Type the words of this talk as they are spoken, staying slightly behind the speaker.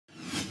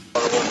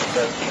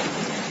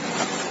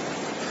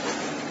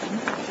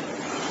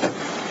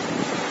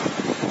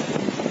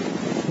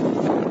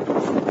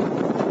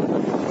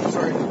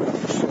Sorry.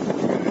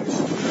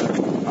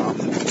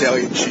 The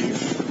battalion chief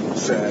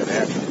said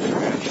after the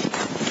crash,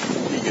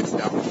 he gets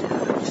down here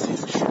and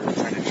sees the sheriff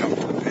trying to jump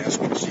to the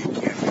passenger seat,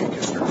 can't make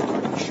it, starts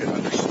talking shit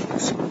under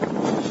seats. So I'm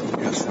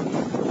guessing he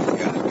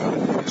got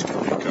it in his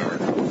company car.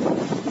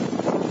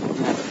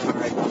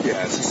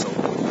 Yeah, it's a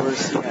soda.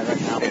 Where's he at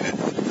right now? In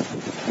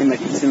it.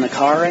 He's in the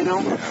car right now?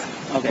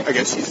 Yeah. Okay. I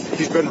guess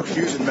he's been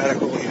refusing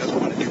medical. He doesn't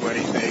want to do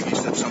anything. He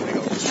said somebody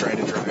else was trying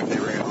to drive. They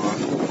ran off.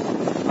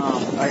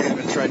 I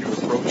haven't tried to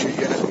approach it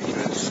yet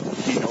because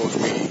he knows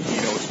me. He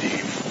knows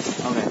Dave.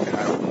 Okay. And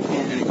I don't know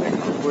anything.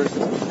 Where's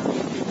the...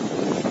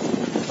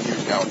 He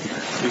was down here.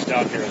 Who's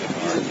down here in the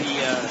car?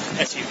 The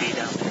SUV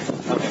down there.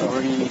 Okay,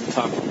 we're going to need to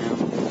talk to him.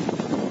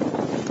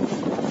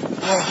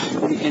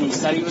 And he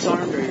said he was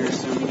armed, or you're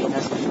assuming he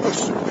has to be? I'm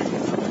assuming.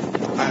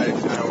 I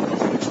don't know.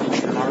 It's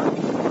Mark.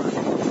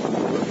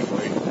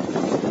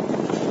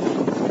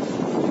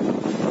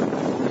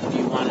 Do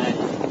you want to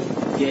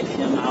get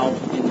him out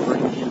and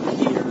bring him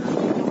here?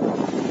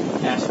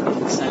 Ask for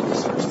consent to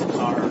search the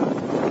car.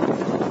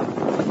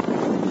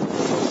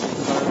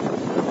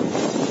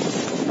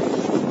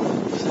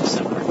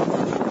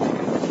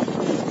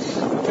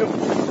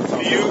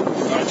 Do you,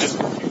 just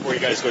before you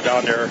guys go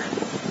down there,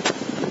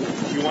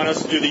 do you want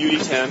us to do the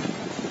UD-10?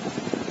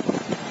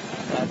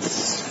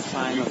 That's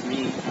fine with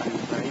me,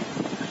 right?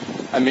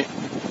 I mean,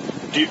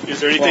 is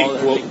there anything...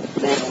 Well,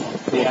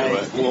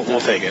 We'll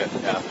take it.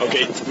 Yeah.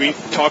 Okay, we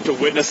talked to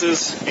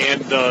witnesses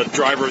and the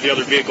driver of the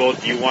other vehicle.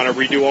 Do you want to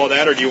redo all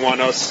that, or do you want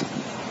to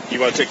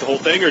take the whole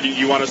thing, or do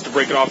you want us to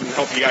break it off and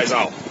help you guys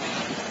out?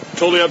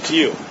 Totally up to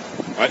you.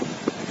 Right?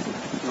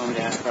 You want me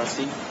to ask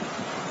Rusty?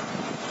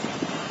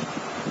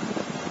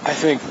 I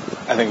think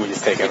we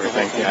just take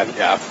everything.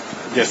 Yeah.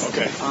 Just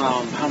okay.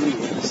 How many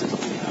witnesses do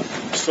we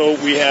have? So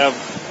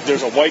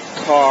there's a white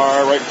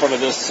car right in front of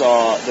this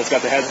that's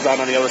got the hazards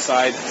on the other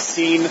side.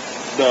 Seen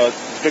the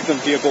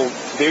victim's vehicle.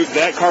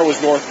 That car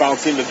was northbound.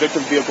 Seen the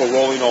victim vehicle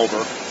rolling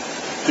over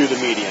through the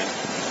median.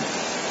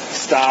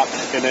 Stopped,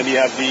 and then you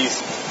have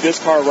this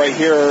car right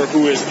here,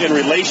 who is in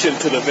relation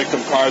to the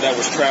victim car that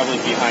was traveling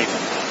behind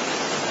him.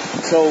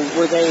 So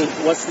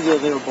what's the deal?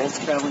 They were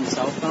both traveling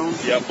southbound?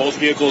 Yeah, both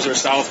vehicles are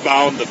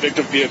southbound. The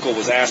victim vehicle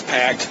was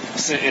ass-packed,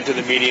 sent into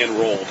the median,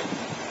 rolled.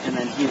 And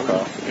then he went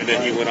off. And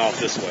then he went off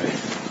this way.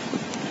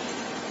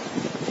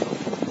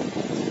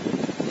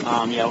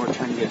 Yeah, we're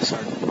trying to get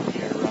started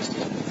here. Rusty's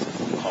making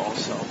some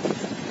calls, so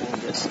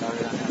we'll get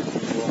started on everything.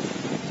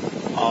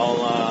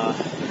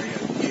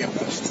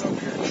 EMS is up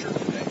here in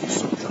Sherman. He's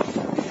so drunk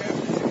that we have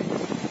anything.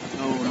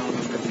 No,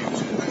 he's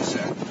refusing, and I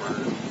said,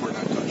 we're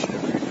not touching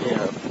it right now.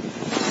 Yeah.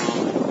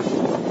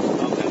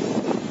 Okay.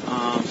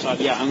 So,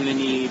 yeah, I'm going to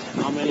need,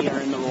 how many are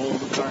in the roll of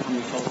the car? How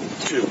many total?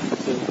 Two.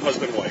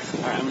 Husband and wife.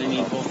 All right, I'm going to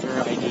need both their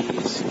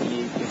IDs.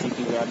 If you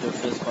can grab their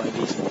physical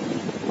IDs for me.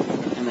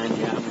 And then,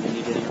 yeah, I'm going to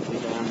need to interview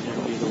them,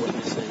 interview the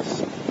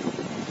witnesses.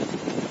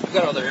 I've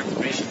got all their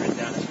information written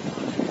down.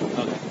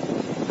 Okay.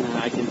 And then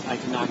I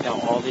can knock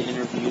out all the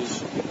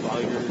interviews while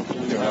you're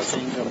doing that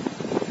thing.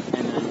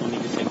 And then we'll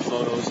need to take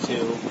photos,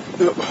 too.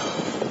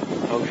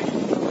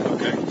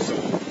 Okay. So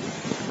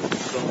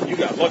you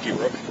got lucky,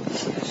 Rook.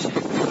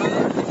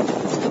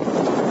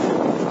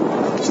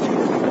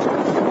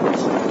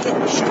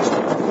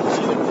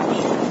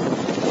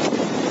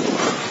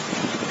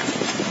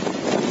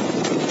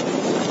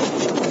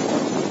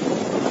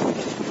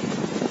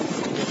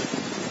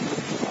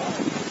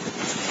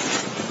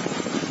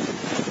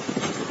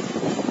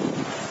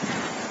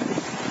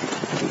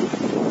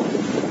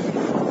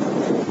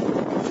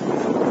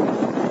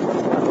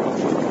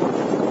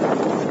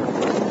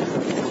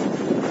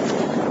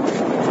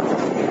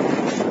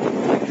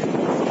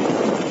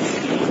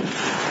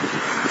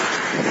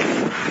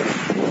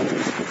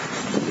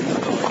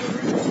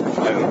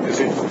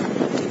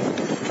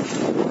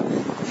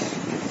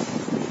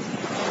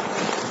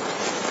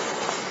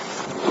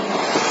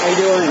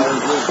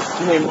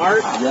 You named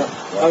Mark? Yep.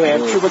 Okay,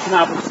 I'm Trooper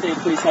Kalamazoo State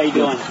Police. How you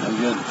doing? I'm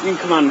good. You can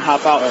come on and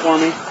hop out for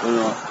me.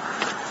 Yeah.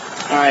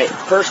 All right.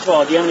 First of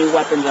all, do you have any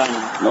weapons on you?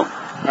 Nope.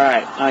 All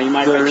right. You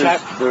mind if I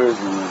check? There is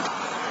in there.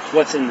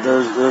 What's in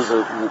there? There's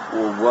a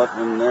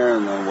weapon there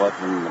and a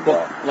weapon in the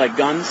back. Like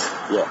guns?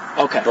 Yeah.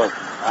 Okay. But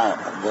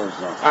there's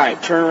no. All right.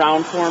 Turn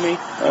around for me.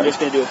 I'm just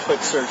going to do a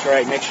quick search. All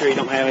right. Make sure you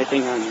don't have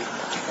anything on you.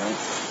 Okay.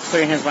 Put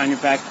your hands behind your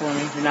back for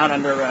me. You're not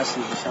under arrest.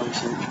 You just have a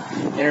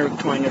search.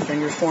 Intertwine your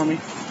fingers for me.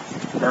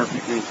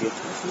 Perfect. Thank you.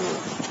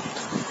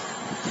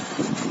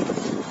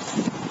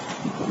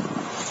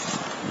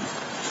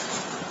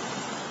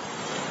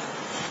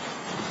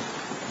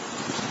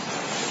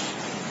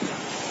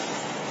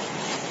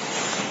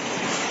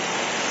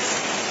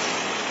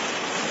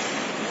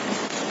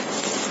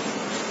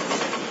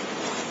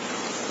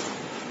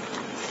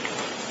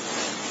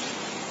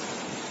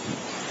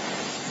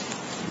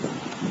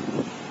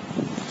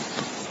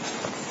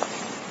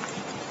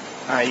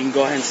 All right, you can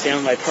go ahead and stand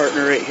with my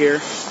partner right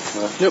here.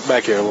 Yep,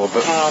 back here a little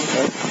bit.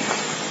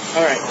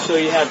 All right, so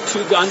you have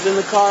 2 guns in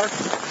the car?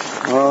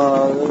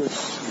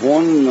 There's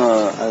one,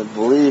 I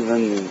believe,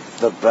 in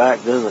the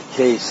back. There's a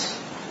case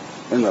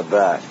in the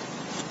back.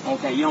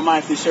 Okay, you don't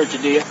mind if we search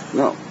it, do you?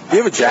 No. Do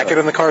you have a jacket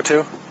in the car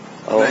too?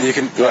 Oh, That you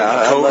can,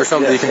 a coat or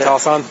something you can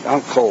toss on?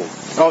 I'm cold.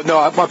 Oh,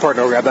 no, my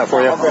partner will grab that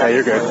for you. Yeah,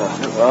 you're good.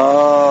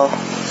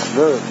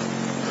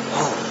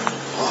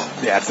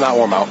 Yeah, it's not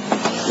warm out.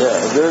 Yeah,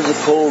 there's a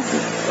cold,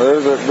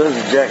 there's a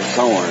jacket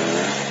somewhere in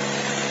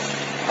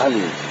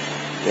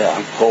there.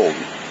 I'm cold.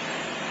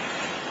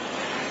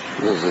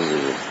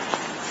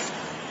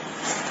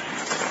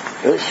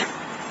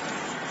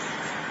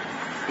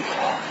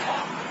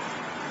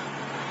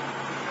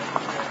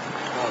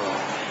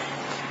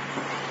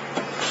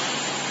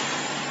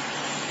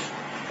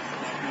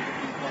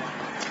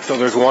 So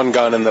there's one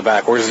gun in the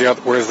back. Where's the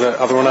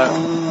other one at?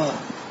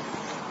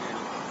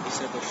 He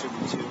said there should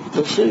be 2.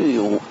 There should be.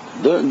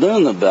 They're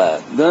in the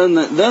back. They're in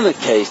the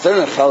case. They're in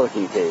the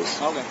Pelican case.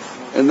 Okay.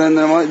 And then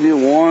there might be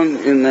one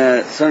in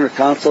that center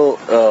console,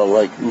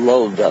 like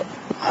loaded up.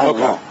 I don't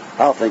know. I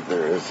don't think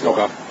there is. So.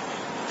 Okay.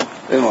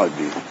 It might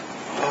be.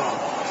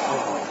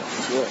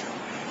 Shit.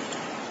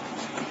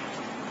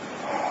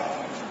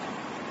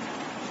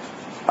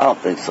 I don't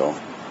think so.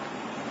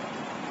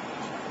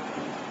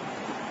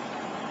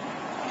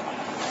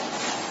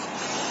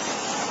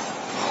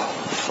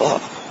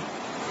 Fuck.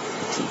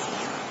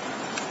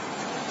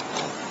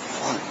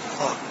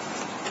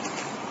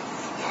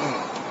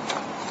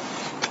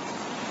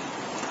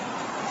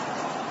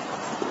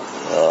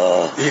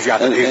 He's got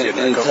the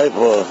any type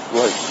of,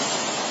 like,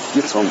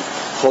 get some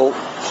cold,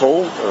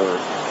 or,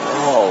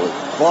 holy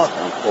fuck,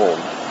 I'm cold.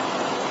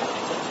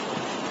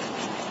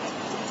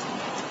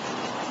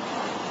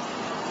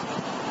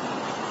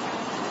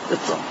 Get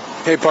some.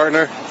 Hey,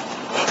 partner,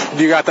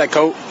 do you got that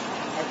coat?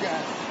 I've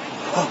got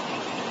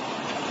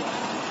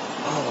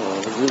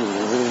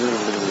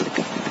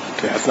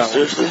Okay, that's not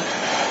Seriously?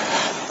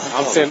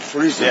 I'm saying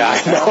freezing. Yeah,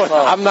 I know.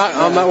 I'm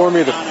not warm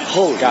either.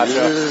 Holy, Gotcha.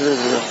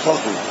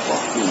 fucking.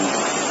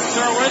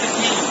 Sir, where are the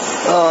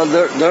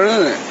keys? They're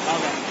in it.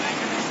 Okay.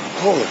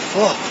 Holy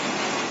fuck.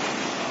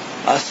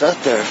 I sat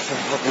there for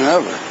fucking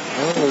ever.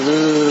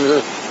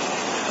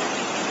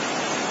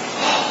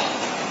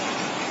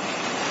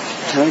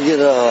 Can I get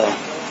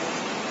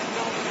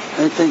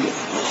anything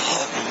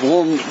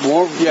more?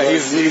 Yeah,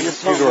 he's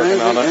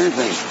working on it.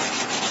 Anything.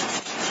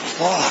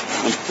 Fuck,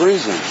 I'm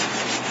freezing.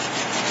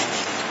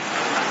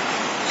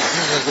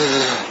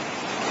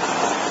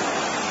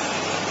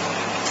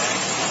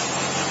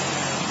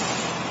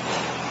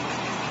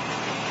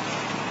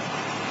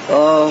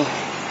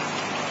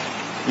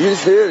 You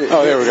just heard it.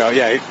 Oh, there we go.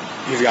 Yeah,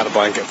 he's got a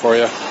blanket for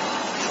you.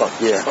 Fuck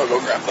yeah. I'll go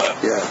grab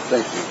that. Yeah,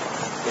 thank you.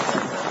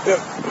 Yep.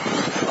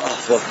 Oh,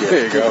 fuck yeah.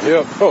 There you go.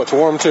 Yep. Oh, it's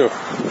warm too.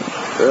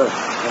 Yeah.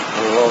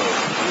 I love it.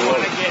 You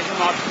want to get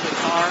him up to the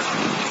car?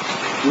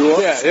 You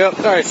what? Yeah, yep.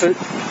 All right, so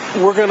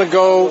we're going to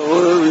go,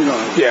 Where are we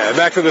going? yeah,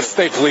 back to the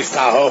State Police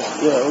Tahoe.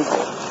 Yeah,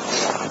 okay.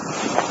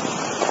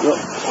 Yep.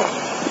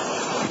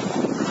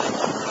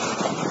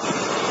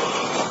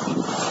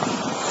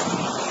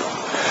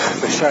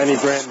 The shiny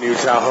brand new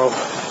Tahoe.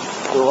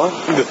 The what?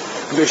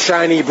 The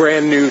shiny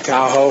brand new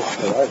Tahoe. All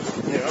right.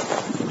 Yeah.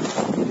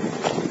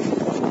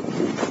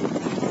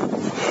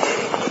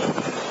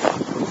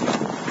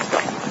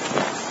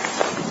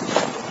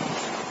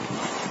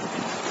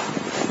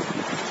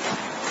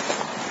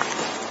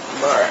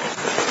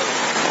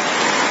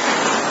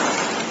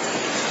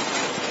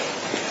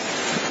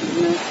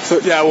 So,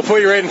 yeah, we'll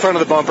put you right in front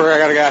of the bumper. I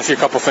got to ask you a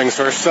couple things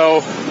first.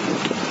 So,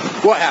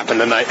 what happened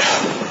tonight?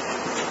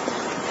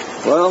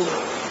 Well,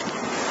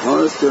 I'm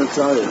just going to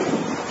tell you.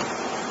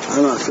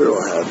 I'm not sure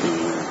what happened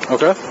there.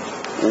 Okay.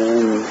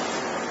 And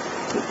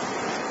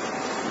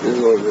this is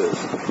what it is.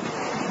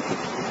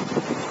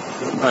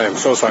 I am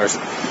so sorry.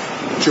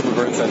 Trooper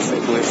Burns at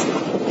State Police.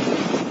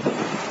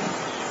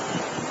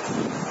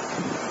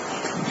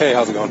 Hey,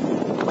 how's it going?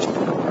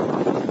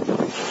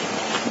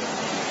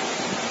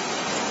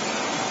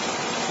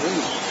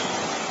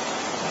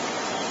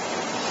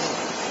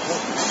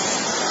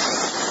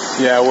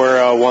 Yeah, we're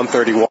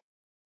 131.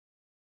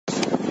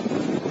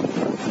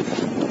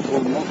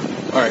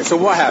 All right, so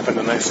what happened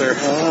tonight, sir? I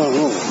don't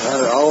know.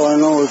 All I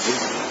know is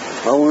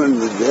I went in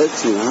the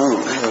ditch and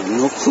I have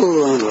no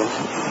clue on the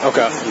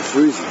Okay. I'm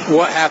freezing.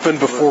 What happened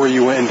before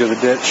you went into the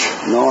ditch?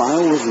 No, I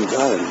wasn't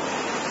driving.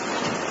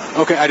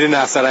 Okay, I didn't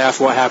ask that. I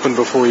asked what happened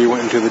before you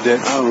went into the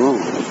ditch. I don't know.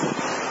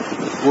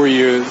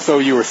 So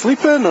you were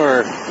sleeping,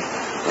 or?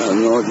 I have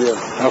no idea.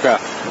 Okay.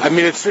 I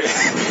mean,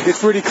 it's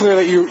pretty clear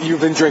that you've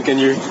been drinking.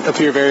 You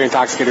appear very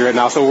intoxicated right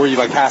now. So were you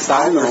like passed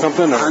out or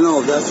something? Or? I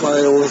know. That's why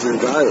I wasn't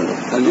driving.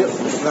 I know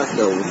for a fact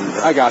I wasn't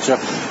driving. I gotcha.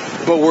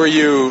 But were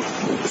you?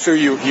 So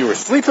you were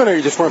sleeping, or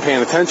you just weren't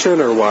paying attention,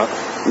 or what?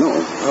 No,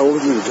 I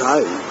wasn't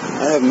driving.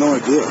 I have no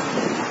idea.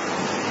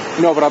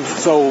 No, but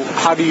so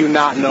how do you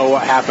not know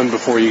what happened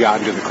before you got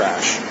into the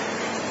crash?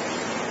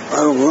 I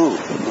don't know.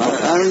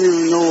 I don't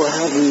even know what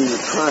happened in the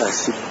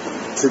crash,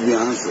 to be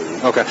honest with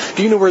you. Okay.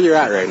 Do you know where you're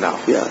at right now?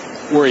 Yeah.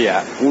 Where are you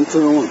at?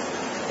 131.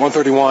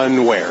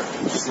 131 where?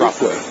 Just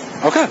roughly.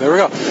 Okay, there we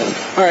go.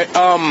 All right,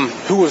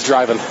 who was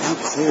driving? I'm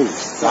cold.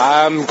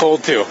 I'm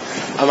cold too.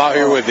 I'm out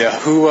here with you.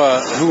 Who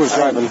was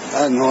driving? I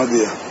have no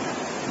idea.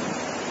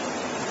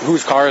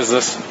 Whose car is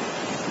this?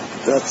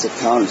 That's the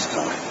county's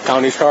car.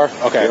 County's car?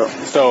 Okay.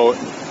 Yeah. So,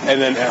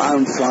 and then...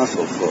 I'm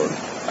responsible for it.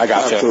 I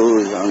gotcha.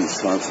 Absolutely, I'm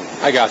responsible.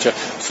 I gotcha.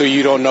 So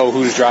you don't know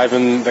who's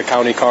driving the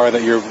county car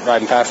that you're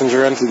riding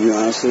passenger in? To be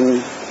honest with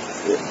you,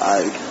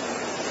 I'm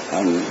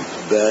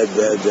bad,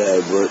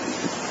 but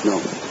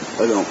no,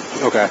 I don't.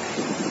 Okay.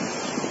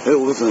 It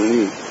wasn't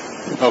me.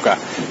 Okay.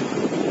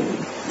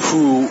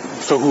 Who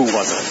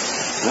was it?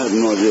 I have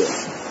no idea.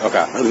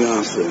 Okay. I'll be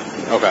honest with you.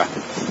 Okay.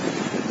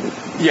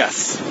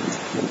 Yes.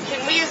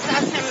 Can we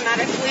assess him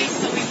medically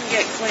so we can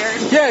get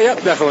cleared? Yeah,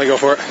 definitely go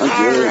for it. I'm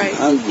good. right.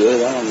 I'm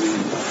good. I don't need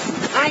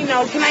I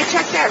know. Can I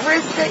check that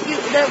wrist that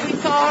we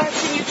saw?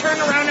 Can you turn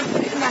around and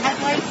put it in the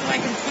headlight so I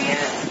can see it?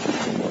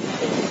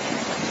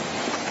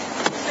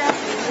 Is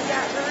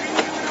that hurting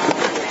you at all?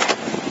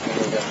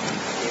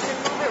 You can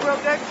move it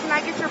real good. Can I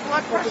get your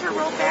blood pressure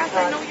real fast?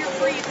 I know you're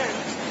breathing.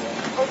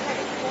 Okay.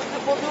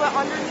 We'll do it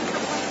underneath the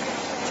blanket.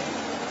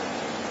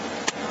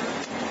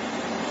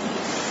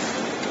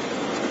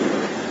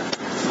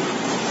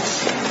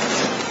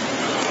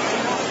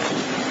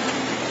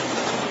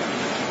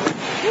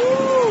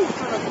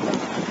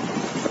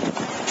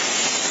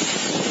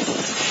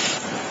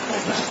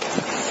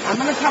 I'm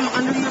going to come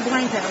under your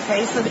blanket,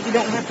 okay, so that you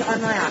don't have to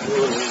unwrap. You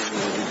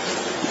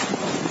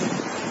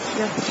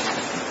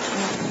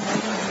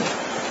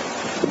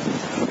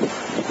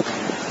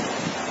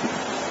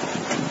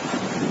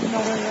know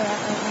where you're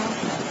at right now?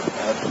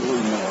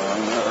 absolutely no.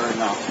 I'm not right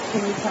now.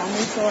 Can you tell me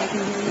so I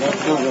can hear you?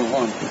 That's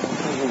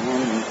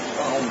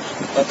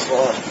That's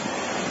all.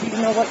 Do you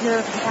know what your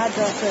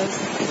address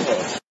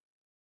is?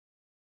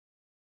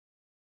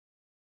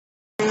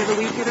 Day of the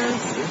week it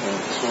is? Okay.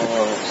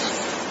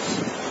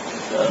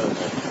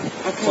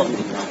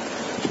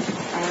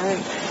 All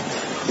right.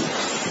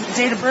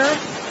 Date of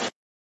birth?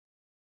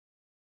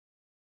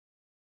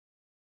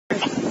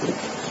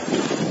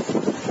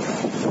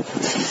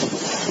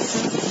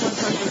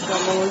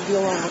 I'll leave you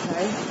alone,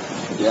 okay?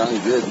 Yeah, I'm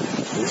good.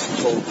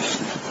 It's cold.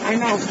 I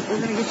know. We're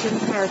going to get you in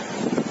the car.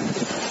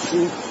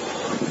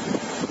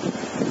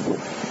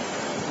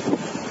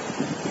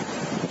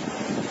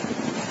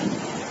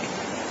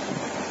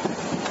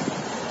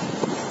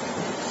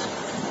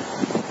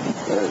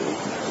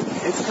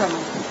 It's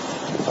coming.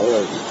 All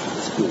right.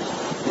 It's good.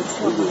 It's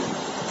coming.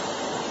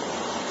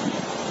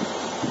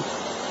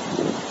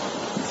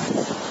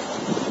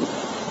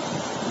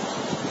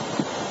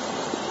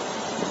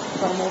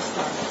 It's almost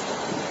done.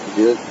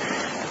 Good.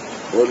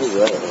 What is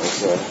that? What's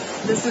that?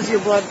 This is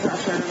your blood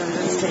pressure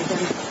that it's taken.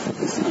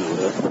 It's not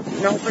good.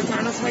 Nope, it's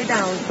on its way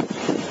down.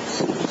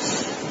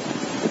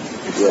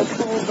 It's so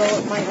cold though,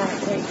 it might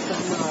not take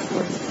some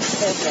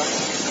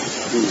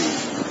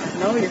I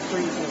know you're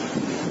freezing.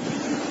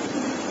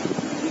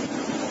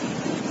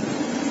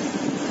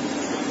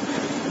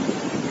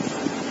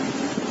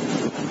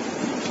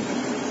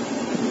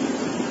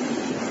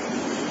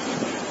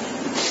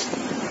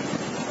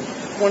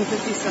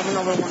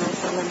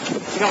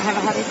 $157/107. You don't have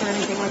a headache or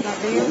anything like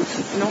that, do you?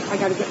 Nope, I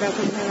gotta get back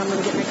in here. I'm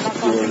gonna get my cup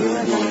off of you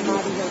and then I'm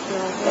out of here.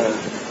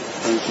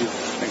 Thank you.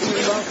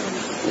 You're welcome.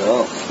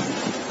 Yeah.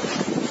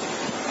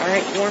 All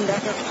right, warm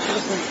back up to the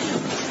sink.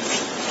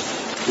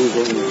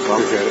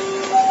 Appreciate it.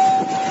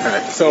 All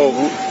right.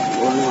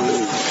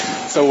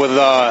 So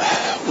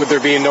with there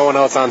being no one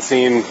else on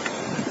scene,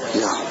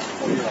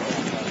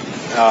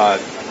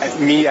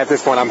 me at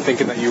this point, I'm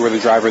thinking that you were the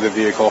driver of the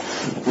vehicle.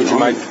 Would you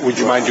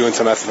mind doing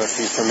some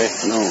SFSTs for me?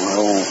 No, I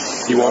won't.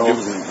 You won't do?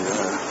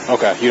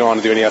 Okay. You don't want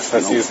to do any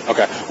SFSTs? No.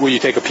 Okay. Will you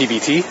take a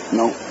PBT?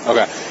 No.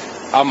 Okay.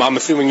 I'm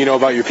assuming you know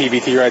about your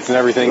PBT rights and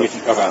everything.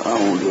 Okay. I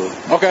won't do it.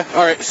 Okay.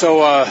 All right.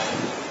 So.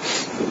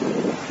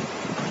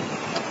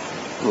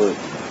 Good.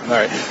 All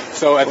right.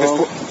 So at this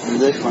point. Did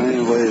they find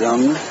anybody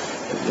down there?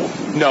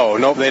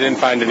 No, they didn't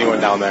find anyone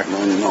down there.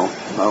 No,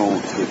 I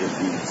won't take a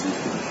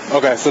PBT.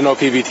 Okay, so no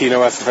PBT,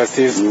 no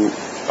SFSTs?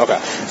 Okay,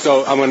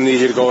 so I'm going to need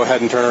you to go ahead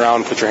and turn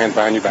around and put your hands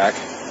behind your back.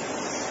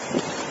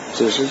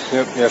 Seriously?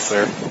 Yep, yes,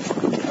 sir.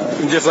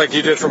 Just like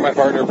you did for my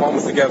partner,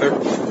 palms together.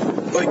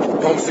 Like,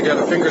 palms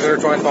together, fingers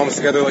intertwined, palms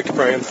together like you're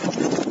praying.